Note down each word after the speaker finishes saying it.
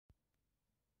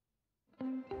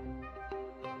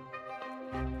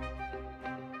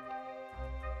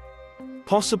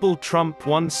Possible Trump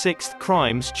 1/6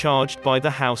 crimes charged by the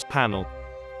House panel.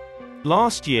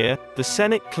 Last year, the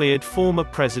Senate cleared former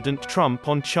President Trump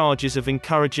on charges of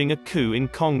encouraging a coup in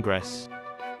Congress.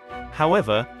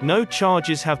 However, no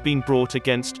charges have been brought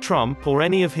against Trump or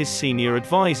any of his senior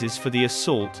advisors for the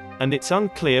assault, and it's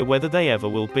unclear whether they ever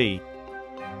will be.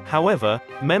 However,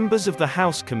 members of the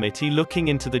House committee looking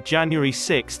into the January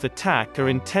 6 attack are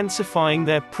intensifying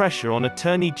their pressure on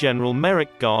Attorney General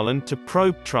Merrick Garland to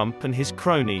probe Trump and his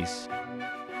cronies.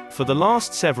 For the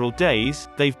last several days,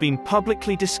 they've been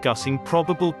publicly discussing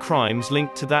probable crimes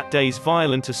linked to that day's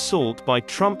violent assault by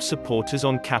Trump supporters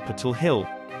on Capitol Hill,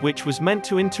 which was meant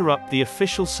to interrupt the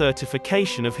official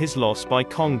certification of his loss by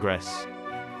Congress.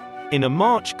 In a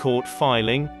March court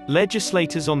filing,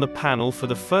 legislators on the panel for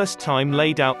the first time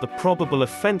laid out the probable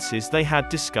offenses they had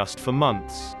discussed for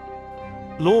months.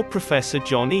 Law professor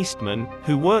John Eastman,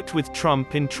 who worked with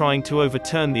Trump in trying to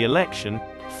overturn the election,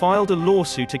 filed a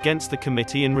lawsuit against the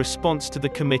committee in response to the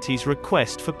committee's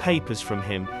request for papers from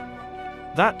him.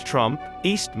 That Trump,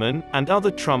 Eastman, and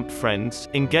other Trump friends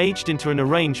engaged into an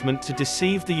arrangement to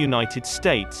deceive the United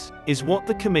States, is what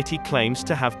the committee claims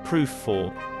to have proof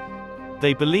for.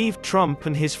 They believe Trump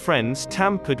and his friends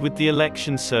tampered with the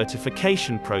election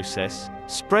certification process,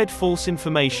 spread false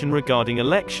information regarding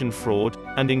election fraud,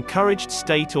 and encouraged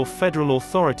state or federal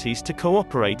authorities to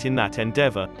cooperate in that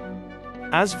endeavor.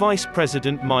 As Vice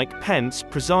President Mike Pence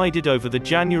presided over the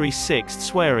January 6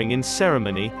 swearing-in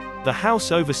ceremony, the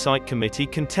House Oversight Committee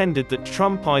contended that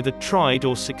Trump either tried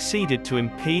or succeeded to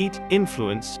impede,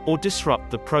 influence, or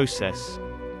disrupt the process.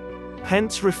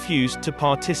 Pence refused to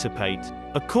participate.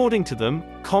 According to them,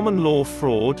 common law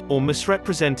fraud, or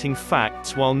misrepresenting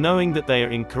facts while knowing that they are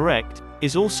incorrect,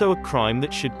 is also a crime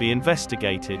that should be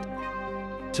investigated.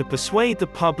 To persuade the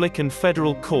public and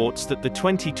federal courts that the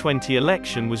 2020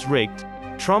 election was rigged,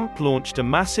 Trump launched a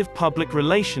massive public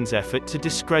relations effort to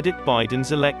discredit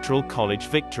Biden's Electoral College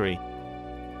victory.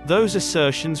 Those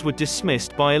assertions were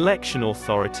dismissed by election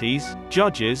authorities,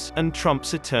 judges, and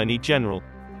Trump's Attorney General.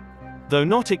 Though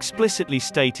not explicitly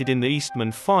stated in the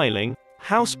Eastman filing,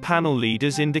 House panel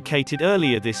leaders indicated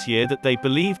earlier this year that they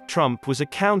believed Trump was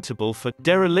accountable for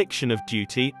dereliction of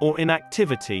duty or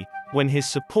inactivity when his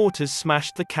supporters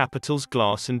smashed the Capitol's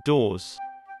glass and doors.